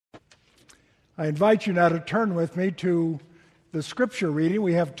I invite you now to turn with me to the scripture reading.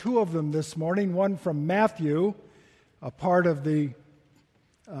 We have two of them this morning, one from Matthew, a part of the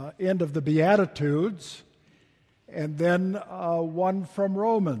end of the Beatitudes, and then one from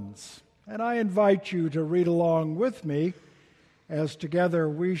Romans. And I invite you to read along with me as together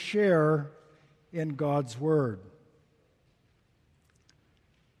we share in God's Word.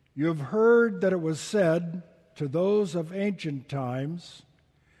 You have heard that it was said to those of ancient times,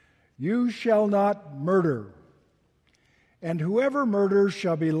 "You shall not murder, and whoever murders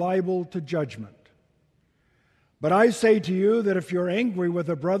shall be liable to judgment. But I say to you that if you're angry with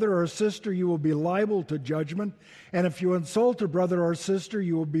a brother or a sister, you will be liable to judgment, and if you insult a brother or sister,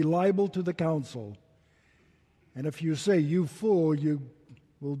 you will be liable to the council. And if you say, 'You fool,' you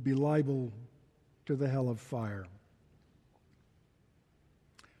will be liable to the hell of fire."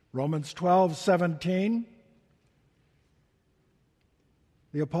 Romans 12:17.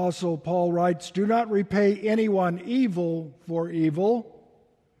 The Apostle Paul writes, "Do not repay anyone evil for evil,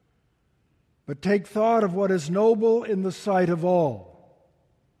 but take thought of what is noble in the sight of all.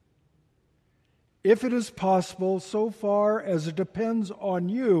 If it is possible, so far as it depends on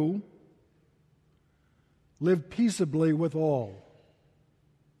you, live peaceably with all.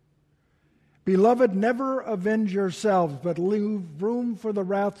 Beloved, never avenge yourselves, but leave room for the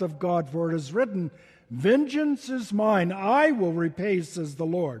wrath of God, for it is written, 'Vengeance is mine, I will repay,' says the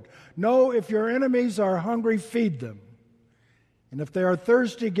Lord. No, if your enemies are hungry, feed them. And if they are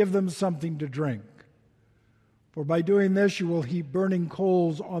thirsty, give them something to drink. For by doing this, you will heap burning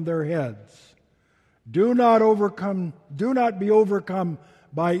coals on their heads. Do not be overcome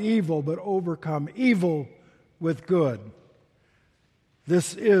by evil, but overcome evil with good."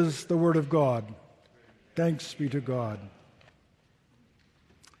 This is the Word of God. Thanks be to God.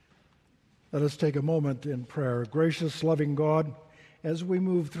 Let us take a moment in prayer. Gracious, loving God, as we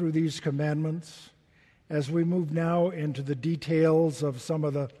move through these commandments, as we move now into the details of some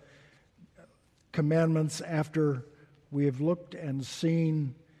of the commandments after we have looked and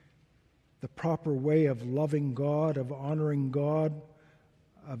seen the proper way of loving God, of honoring God,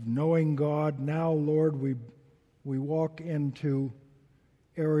 of knowing God, now, Lord, we walk into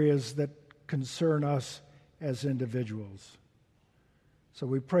areas that concern us as individuals. So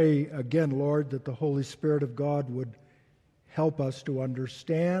we pray again, Lord, that the Holy Spirit of God would help us to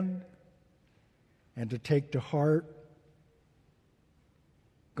understand and to take to heart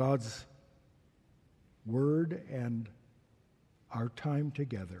God's Word and our time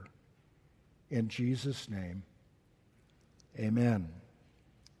together. In Jesus' name, amen.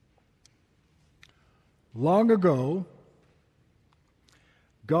 Long ago,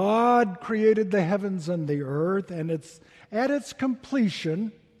 God created the heavens and the earth, and at its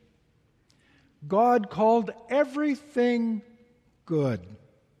completion, God called everything good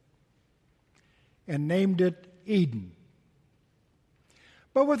and named it Eden.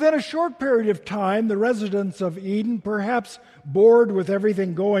 But within a short period of time, the residents of Eden, perhaps bored with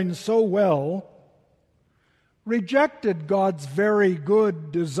everything going so well, rejected God's very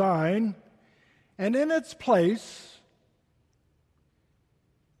good design, and in its place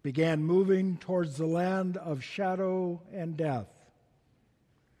began moving towards the land of shadow and death.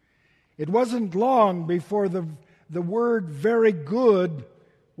 It wasn't long before the word "very good"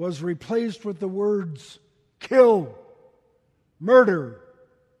 was replaced with the words "kill," "murder,"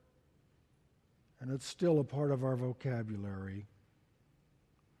 and it's still a part of our vocabulary.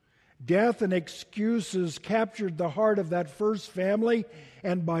 Death and excuses captured the heart of that first family,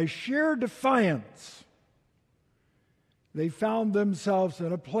 and by sheer defiance, they found themselves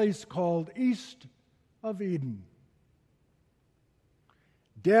in a place called East of Eden.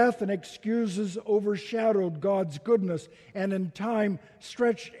 Death and excuses overshadowed God's goodness and in time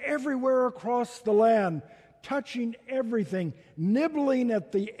stretched everywhere across the land, touching everything, nibbling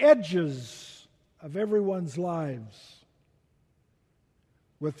at the edges of everyone's lives.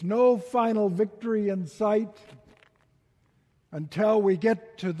 With no final victory in sight until we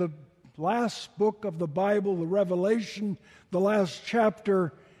get to the last book of the Bible, the Revelation, the last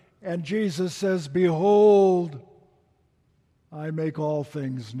chapter, and Jesus says, "Behold, I make all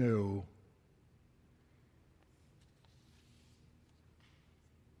things new."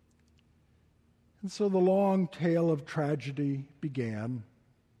 And so the long tale of tragedy began,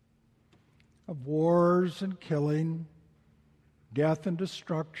 of wars and killing, death and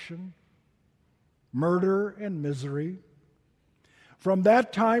destruction, murder and misery. From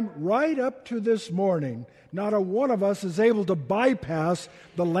that time right up to this morning, not a one of us is able to bypass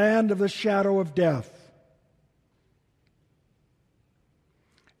the land of the shadow of death.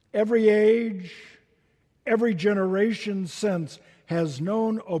 Every age, every generation since has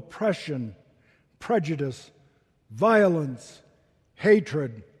known oppression, prejudice, violence,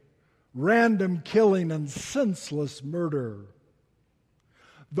 hatred, random killing, and senseless murder.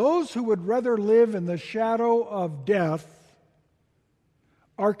 Those who would rather live in the shadow of death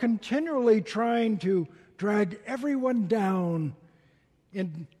are continually trying to drag everyone down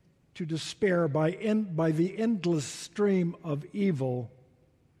into despair by the endless stream of evil: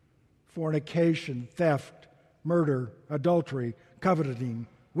 fornication, theft, murder, adultery, coveting,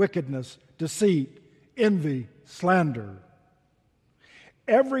 wickedness, deceit, envy, slander.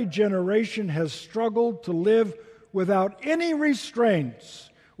 Every generation has struggled to live without any restraints,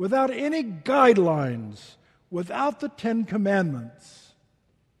 without any guidelines, without the Ten Commandments.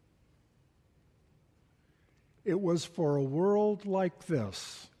 It was for a world like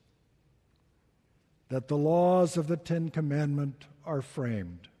this that the laws of the Ten Commandments are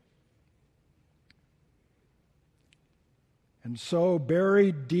framed. And so,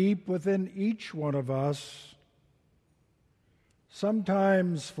 buried deep within each one of us,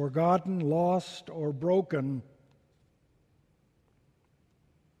 sometimes forgotten, lost, or broken,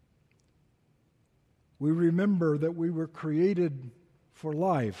 we remember that we were created for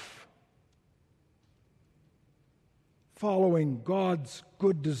life, following God's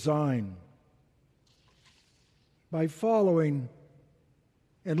good design, by following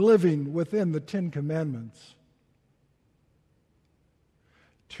and living within the Ten Commandments.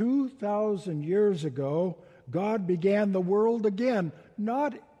 2,000 years ago, God began the world again,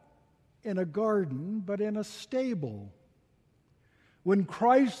 not in a garden, but in a stable. When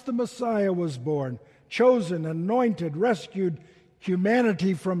Christ the Messiah was born, chosen, anointed, rescued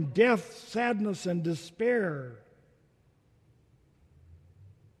humanity from death, sadness, and despair.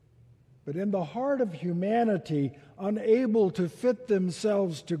 But in the heart of humanity, unable to fit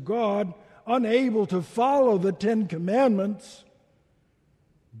themselves to God, unable to follow the Ten Commandments,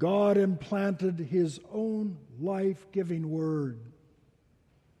 God implanted His own life-giving Word,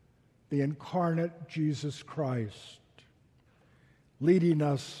 the incarnate Jesus Christ, leading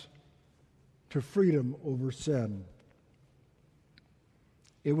us to freedom over sin.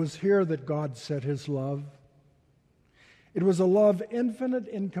 It was here that God set His love. It was a love infinite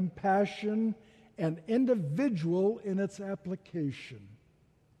in compassion and individual in its application.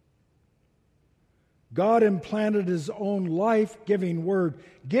 God implanted His own life-giving Word,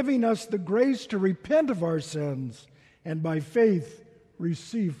 giving us the grace to repent of our sins and by faith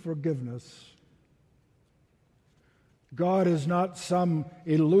receive forgiveness. God is not some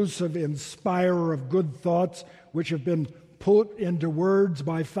elusive inspirer of good thoughts which have been put into words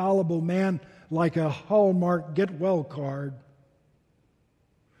by fallible man like a Hallmark get-well card.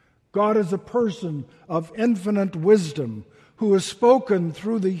 God is a person of infinite wisdom who has spoken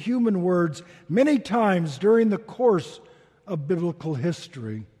through the human words many times during the course of biblical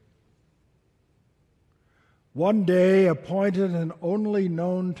history. One day, appointed and only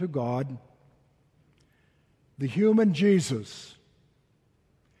known to God, the human Jesus,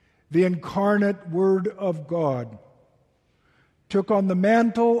 the incarnate Word of God, took on the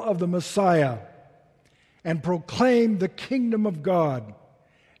mantle of the Messiah and proclaimed the kingdom of God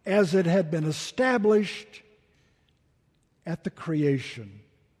as it had been established at the creation.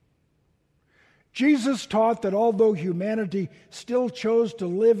 Jesus taught that although humanity still chose to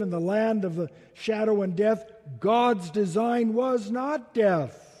live in the land of the shadow and death, God's design was not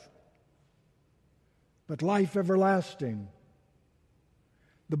death, but life everlasting.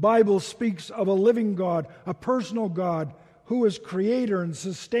 The Bible speaks of a living God, a personal God, who is creator and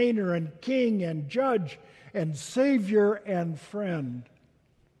sustainer and king and judge and savior and friend.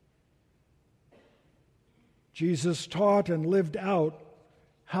 Jesus taught and lived out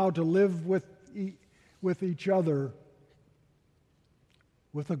how to live with each other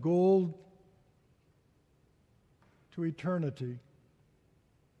with a goal to eternity.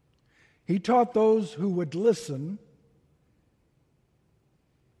 He taught those who would listen.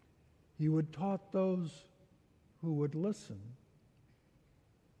 He would taught those who would listen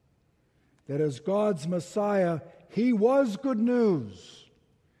that as God's Messiah, He was good news,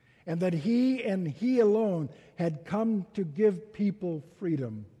 and that He and He alone had come to give people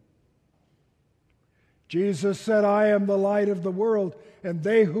freedom. Jesus said, "I am the light of the world, and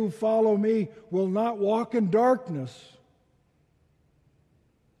they who follow me will not walk in darkness."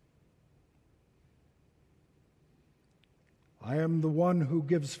 I am the one who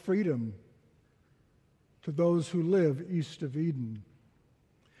gives freedom to those who live east of Eden.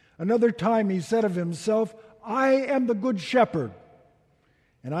 Another time He said of Himself, "I am the good shepherd,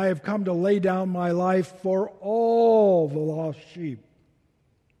 and I have come to lay down my life for all the lost sheep."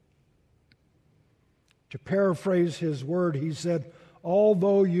 To paraphrase His word, He said,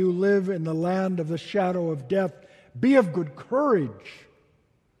 although you live in the land of the shadow of death, be of good courage,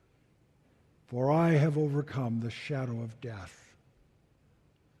 for I have overcome the shadow of death.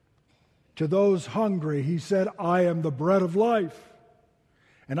 To those hungry, he said, I am the bread of life,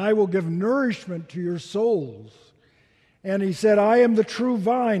 and I will give nourishment to your souls. And he said, I am the true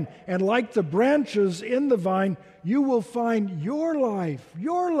vine, and like the branches in the vine, you will find your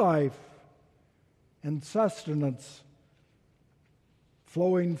life, and sustenance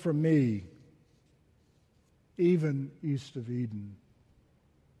flowing from me, even east of Eden.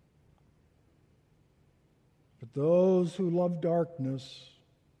 But those who love darkness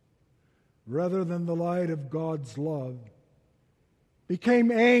rather than the light of God's love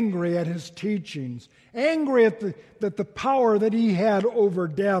became angry at his teachings, angry at the power that he had over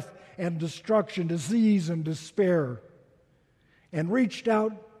death and destruction, disease and despair, and reached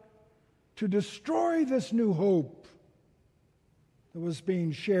out to destroy this new hope that was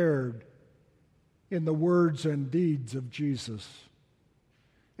being shared in the words and deeds of Jesus.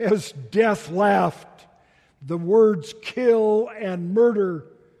 As death laughed, the words kill and murder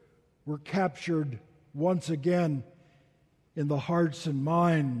were captured once again in the hearts and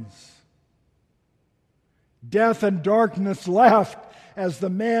minds. Death and darkness laughed as the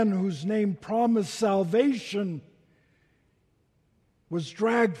man whose name promised salvation was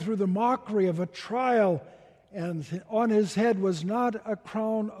dragged through the mockery of a trial, and on his head was not a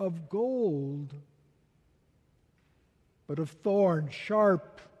crown of gold, but of thorns,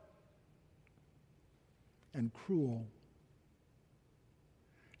 sharp and cruel.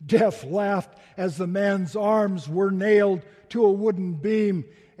 Death laughed as the man's arms were nailed to a wooden beam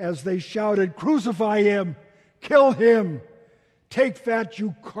as they shouted, "Crucify him! Kill him! Take that,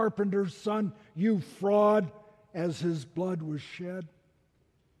 you carpenter's son, you fraud," as his blood was shed.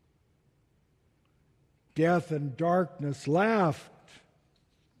 Death and darkness laughed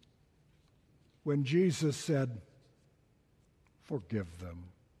when Jesus said, "Forgive them."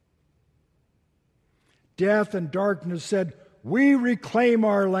 Death and darkness said, "We reclaim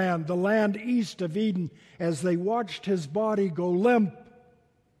our land," the land east of Eden, as they watched his body go limp.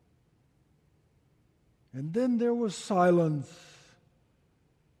 And then there was silence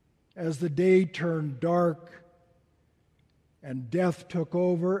as the day turned dark and death took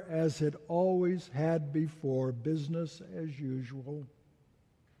over as it always had before, business as usual.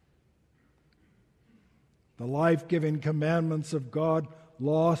 The life-giving commandments of God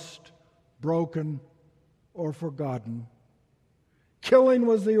lost, broken, or forgotten. Killing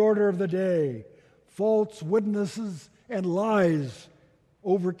was the order of the day. False witnesses and lies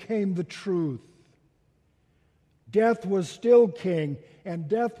overcame the truth. Death was still king, and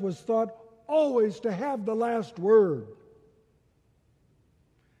death was thought always to have the last word.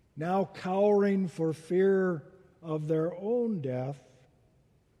 Now cowering for fear of their own death,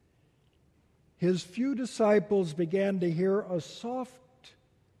 his few disciples began to hear a soft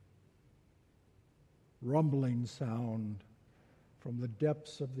rumbling sound from the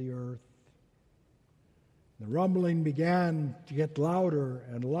depths of the earth. The rumbling began to get louder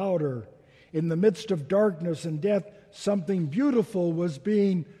and louder. In the midst of darkness and death, something beautiful was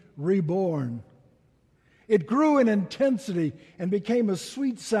being reborn. It grew in intensity and became a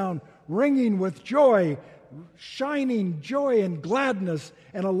sweet sound, ringing with joy, shining joy and gladness.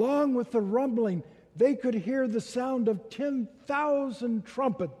 And along with the rumbling, they could hear the sound of 10,000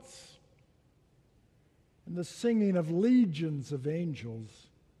 trumpets and the singing of legions of angels.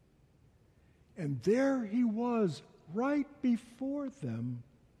 And there he was, right before them,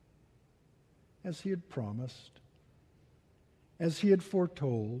 as he had promised, as he had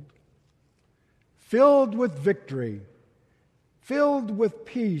foretold, filled with victory, filled with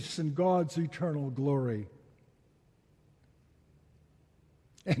peace and God's eternal glory.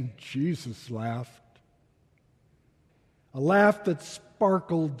 And Jesus laughed, a laugh that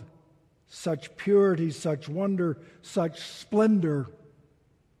sparkled such purity, such wonder, such splendor,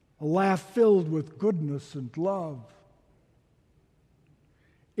 a laugh filled with goodness and love.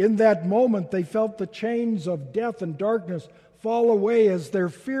 In that moment, they felt the chains of death and darkness fall away as their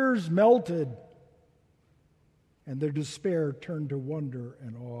fears melted and their despair turned to wonder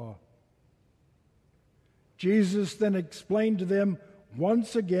and awe. Jesus then explained to them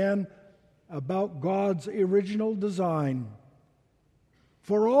once again about God's original design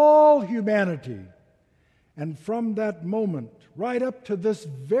for all humanity. And from that moment, right up to this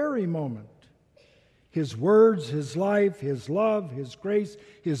very moment, His words, His life, His love, His grace,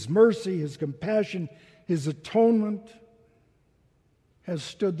 His mercy, His compassion, His atonement has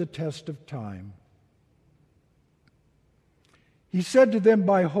stood the test of time. He said to them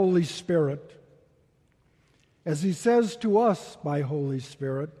by Holy Spirit, as he says to us by Holy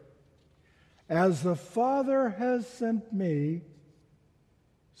Spirit, "As the Father has sent me,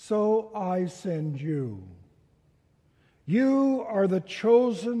 so I send you." You are the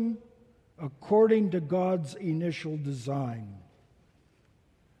chosen according to God's initial design.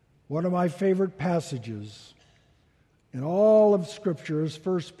 One of my favorite passages in all of Scripture is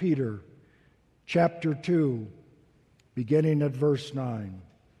 1 Peter chapter 2, beginning at verse 9.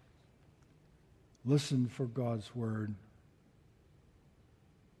 Listen for God's word.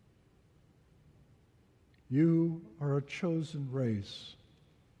 You are a chosen race,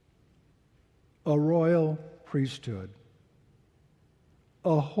 a royal priesthood,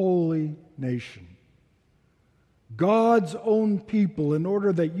 a holy nation, God's own people, in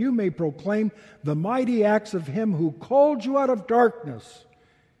order that you may proclaim the mighty acts of him who called you out of darkness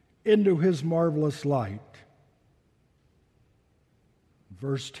into his marvelous light.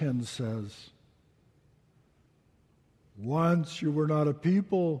 Verse 10 says, "Once you were not a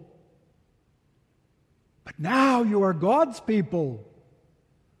people, but now you are God's people.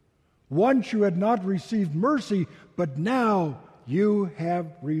 Once you had not received mercy, but now you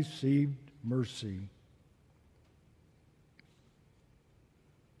have received mercy."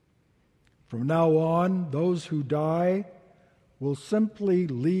 From now on, those who die will simply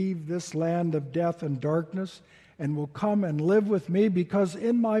leave this land of death and darkness and will come and live with me, because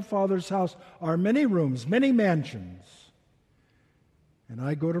in my Father's house are many rooms, many mansions. And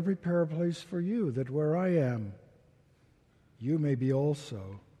I go to prepare a place for you, that where I am, you may be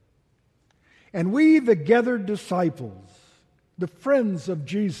also. And we, the gathered disciples, the friends of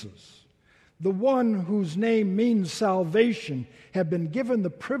Jesus, the one whose name means salvation, have been given the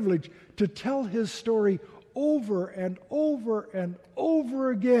privilege to tell his story over and over and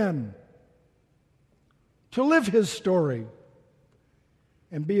over again, to live his story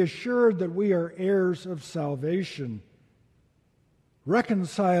and be assured that we are heirs of salvation,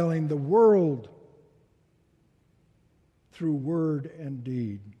 reconciling the world through word and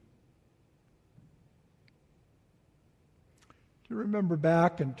deed. Do you remember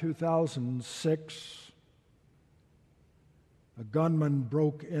back in 2006, a gunman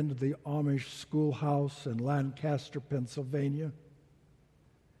broke into the Amish schoolhouse in Lancaster, Pennsylvania?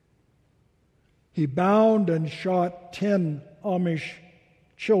 He bound and shot 10 Amish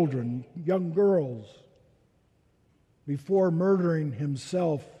children, young girls, before murdering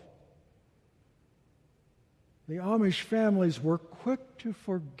himself. The Amish families were quick to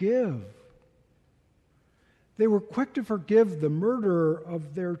forgive. They were quick to forgive the murderer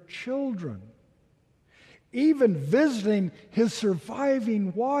of their children, even visiting his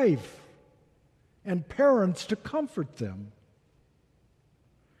surviving wife and parents to comfort them.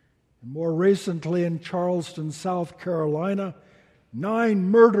 And more recently, in Charleston, South Carolina, 9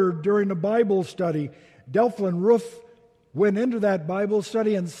 murdered during a Bible study. Delphin Roof went into that Bible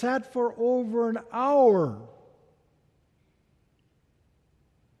study and sat for over an hour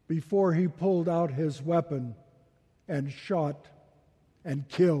before he pulled out his weapon and shot and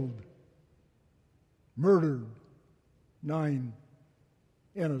killed, murdered 9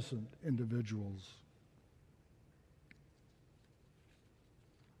 innocent individuals.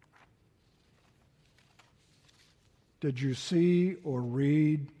 Did you see or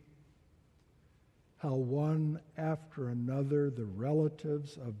read how one after another the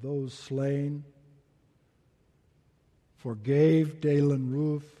relatives of those slain forgave Dalen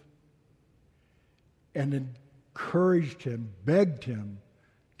Roof and encouraged him, begged him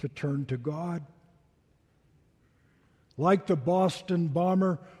to turn to God? Like the Boston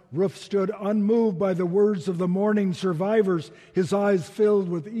bomber, Roof stood unmoved by the words of the mourning survivors, his eyes filled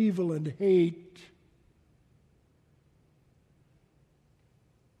with evil and hate.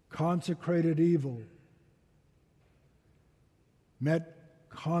 Consecrated evil met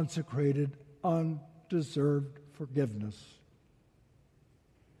consecrated, undeserved forgiveness.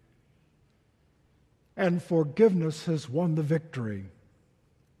 And forgiveness has won the victory.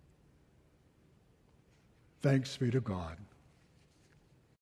 Thanks be to God.